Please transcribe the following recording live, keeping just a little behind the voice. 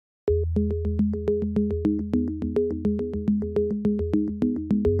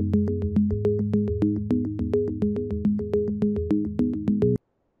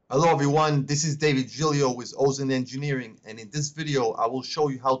Hello everyone, this is David Giglio with Ozen Engineering, and in this video I will show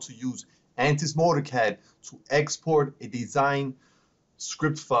you how to use Ansys Motor-CAD to export a design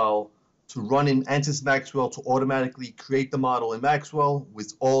script file to run in Ansys Maxwell to automatically create the model in Maxwell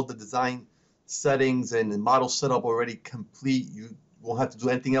with all the design settings and the model setup already complete. You won't have to do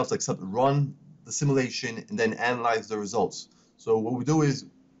anything else except run the simulation and then analyze the results. So what we do is,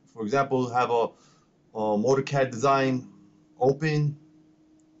 for example, have a Motor-CAD design open.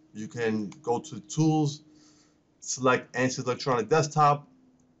 You can go to Tools, select Ansys Electronic Desktop.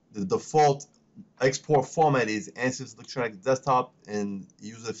 The default export format is Ansys Electronic Desktop, and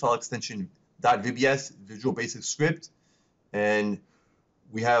use the file extension .vbs, Visual Basic Script. And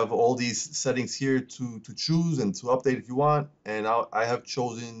we have all these settings here to choose and to update if you want. And I have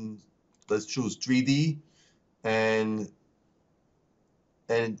chosen, let's choose 3D and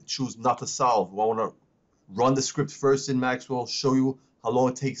choose not to solve. I want to run the script first in Maxwell, show you how long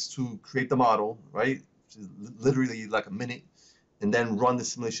it takes to create the model, right? Which is literally like a minute, and then run the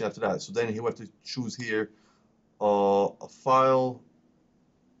simulation after that. So then you have to choose here a file.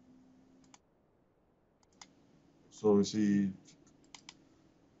 So we see,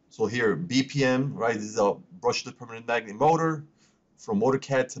 so here BPM, right? This is a brushless permanent magnet motor from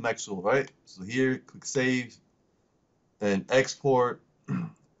Motor-CAD to Maxwell, right? So here, click Save and Export.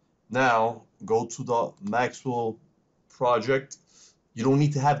 Now go to the Maxwell project. You don't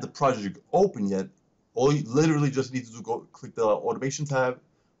need to have the project open yet. All you literally just need to do, go click the automation tab,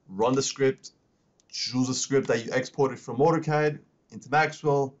 run the script, choose a script that you exported from Motor-CAD into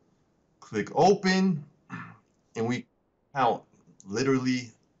Maxwell, click open, and we count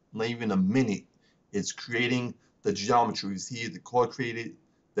literally not even a minute. It's creating the geometry. You see the core created,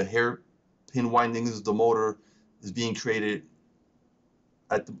 the hairpin windings of the motor is being created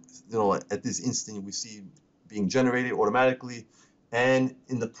at the, at this instant. We see being generated automatically. And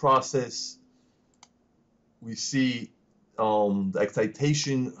in the process, we see the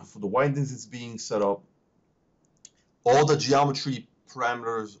excitation for the windings is being set up. All the geometry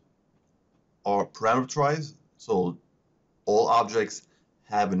parameters are parameterized, so all objects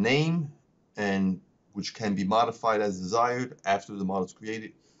have a name, and which can be modified as desired after the model is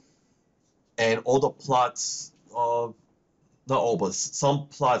created. And all the plots of, not all, but some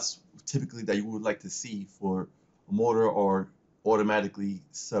plots typically that you would like to see for a motor are automatically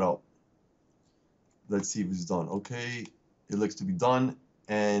set up. Let's see if it's done. Okay, it looks to be done,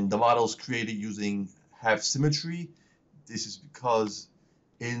 and the model is created using half symmetry. This is because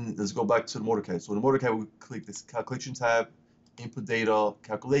let's go back to the Motor-CAD. So in the Motor-CAD, we click this calculation tab, input data,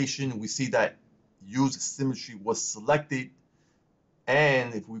 calculation. We see that use symmetry was selected,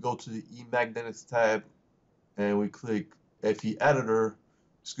 and if we go to the E-magnetics tab and we click FE editor,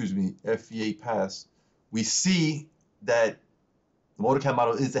 FEA pass, we see that the Motor-CAD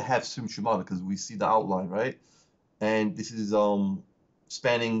model is a half symmetry model because we see the outline, right? And this is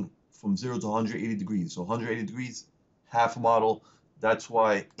spanning from 0 to 180 degrees. So 180 degrees, half a model. That's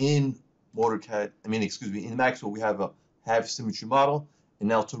why in Motor-CAD, in Maxwell, we have a half symmetry model. And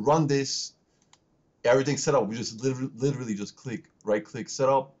now to run this, everything's set up. We just literally just right click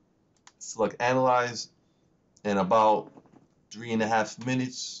setup, select analyze, and about 3.5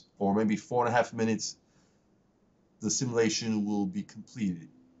 minutes or maybe 4.5 minutes, the simulation will be completed.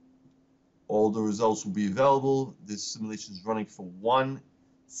 All the results will be available. This simulation is running for 1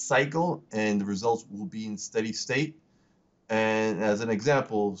 cycle, and the results will be in steady state. And as an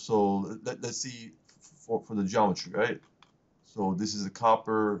example, so let's see for the geometry, right? So this is a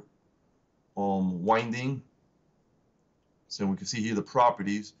copper winding. So we can see here the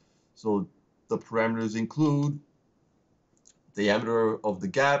properties. So the parameters include diameter of the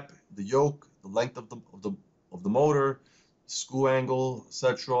gap, the yoke, the length of the motor, screw angle,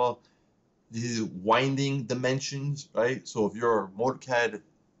 etc. These winding dimensions, right? So if you're a Motor-CAD,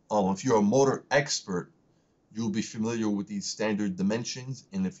 if you're a motor expert, you'll be familiar with these standard dimensions.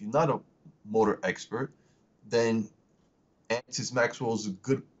 And if you're not a motor expert, then Ansys Maxwell is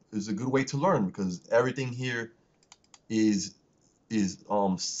a good way to learn, because everything here is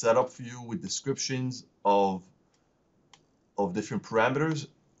set up for you with descriptions of different parameters.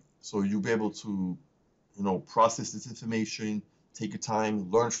 So you'll be able to process this information, take your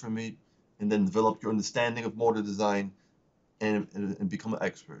time, learn from it, and then develop your understanding of motor design and become an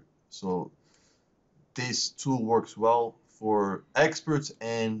expert. So this tool works well for experts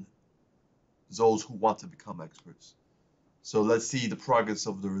and those who want to become experts. So let's see the progress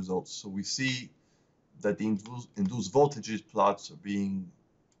of the results. So we see that the induced voltages plots are being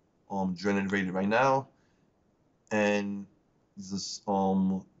generated right now, and this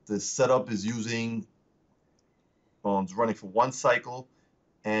the setup is using it's running for 1 cycle,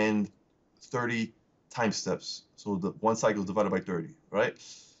 and 30 time steps. So the one cycle is divided by 30, right?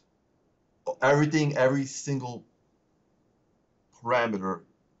 Everything, every single parameter,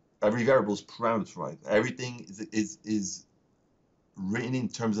 every variable is parameterized. Everything is written in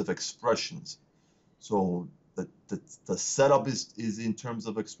terms of expressions. So the setup is in terms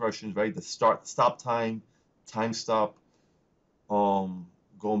of expressions, right? The stop time, time stop.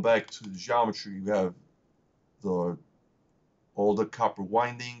 Going back to the geometry, you have all the copper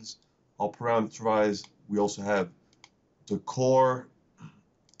windings, all parameterized. We also have the core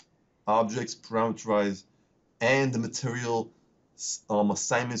objects parameterized, and the material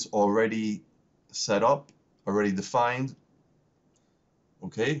assignments already set up, already defined.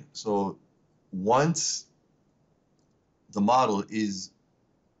 Okay, so once the model is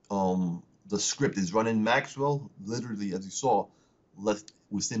the script is run in Maxwell, literally, as you saw,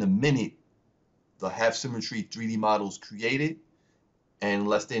 within a minute, the half symmetry 3D models created, and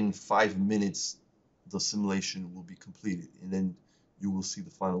less than 5 minutes, the simulation will be completed, and then you will see the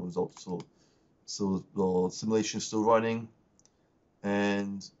final results. So the simulation is still running,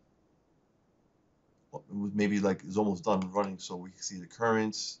 and maybe like it's almost done running. So we can see the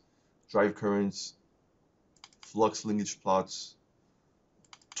currents, drive currents, flux linkage plots,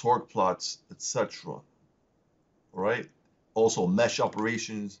 torque plots, etc. All right. Also, mesh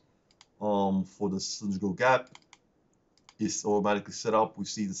operations for the cylindrical gap is automatically set up. We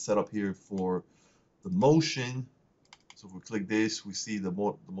see the setup here for the motion. So if we click this, we see the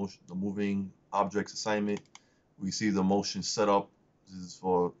moving objects assignment. We see the motion setup. This is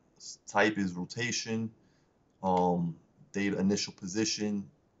for type is rotation, data initial position,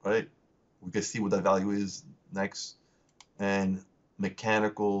 right? We can see what that value is next, and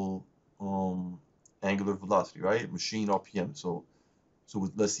mechanical angular velocity, right? Machine RPM. So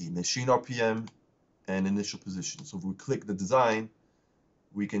let's see, machine RPM and initial position. So if we click the design,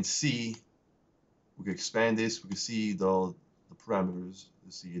 we can see, we can expand this, we can see the parameters.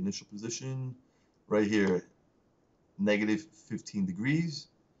 Let's see, initial position right here, negative 15 degrees,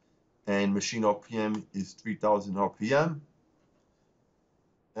 and machine RPM is 3000 RPM.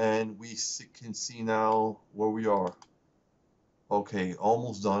 And we can see now where we are. Okay,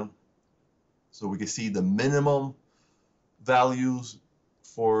 almost done. So we can see the minimum values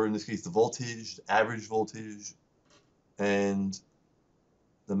for, in this case, the voltage, the average voltage, and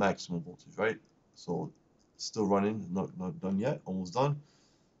the maximum voltage, right? So still running, not done yet, almost done.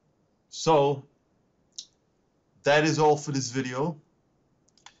 So that is all for this video.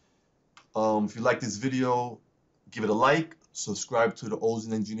 If you like this video, give it a like, subscribe to the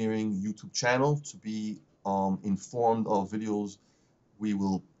Ozen Engineering YouTube channel to be informed of videos we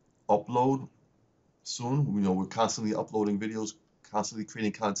will upload soon. You know, we're constantly uploading videos, constantly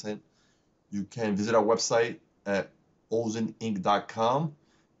creating content. You can visit our website at ozeninc.com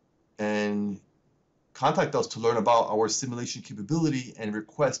and contact us to learn about our simulation capability and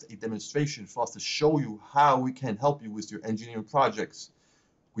request a demonstration for us to show you how we can help you with your engineering projects.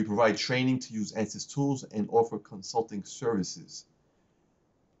 We provide training to use Ansys tools and offer consulting services.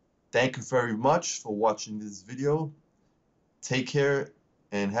 Thank you very much for watching this video. Take care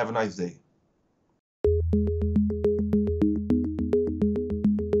and have a nice day.